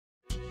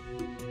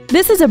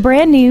This is a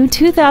brand new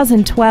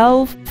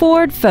 2012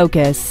 Ford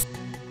Focus.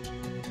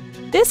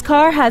 This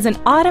car has an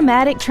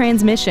automatic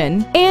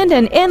transmission and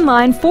an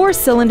inline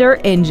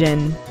 4-cylinder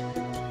engine.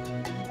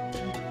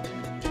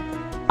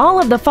 All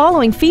of the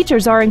following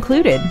features are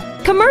included: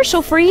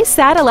 commercial-free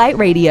satellite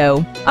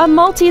radio, a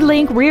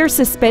multi-link rear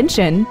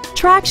suspension,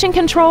 traction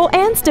control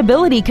and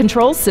stability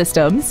control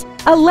systems,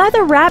 a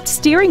leather-wrapped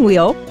steering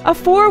wheel, a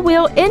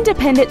 4-wheel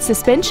independent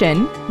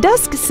suspension,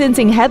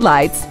 dusk-sensing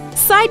headlights,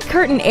 side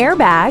curtain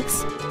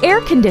airbags, air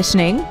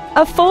conditioning,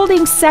 a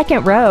folding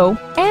second row,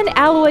 and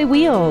alloy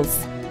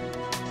wheels.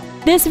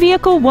 This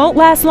vehicle won't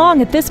last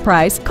long at this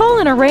price. Call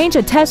and arrange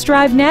a test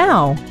drive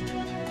now.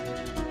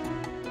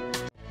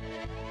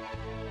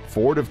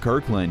 Ford of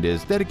Kirkland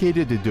is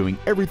dedicated to doing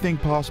everything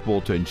possible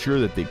to ensure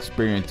that the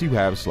experience you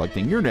have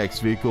selecting your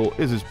next vehicle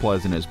is as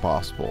pleasant as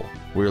possible.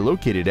 We're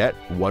located at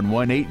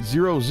 11800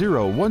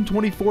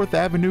 124th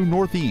Avenue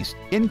Northeast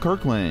in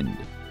Kirkland.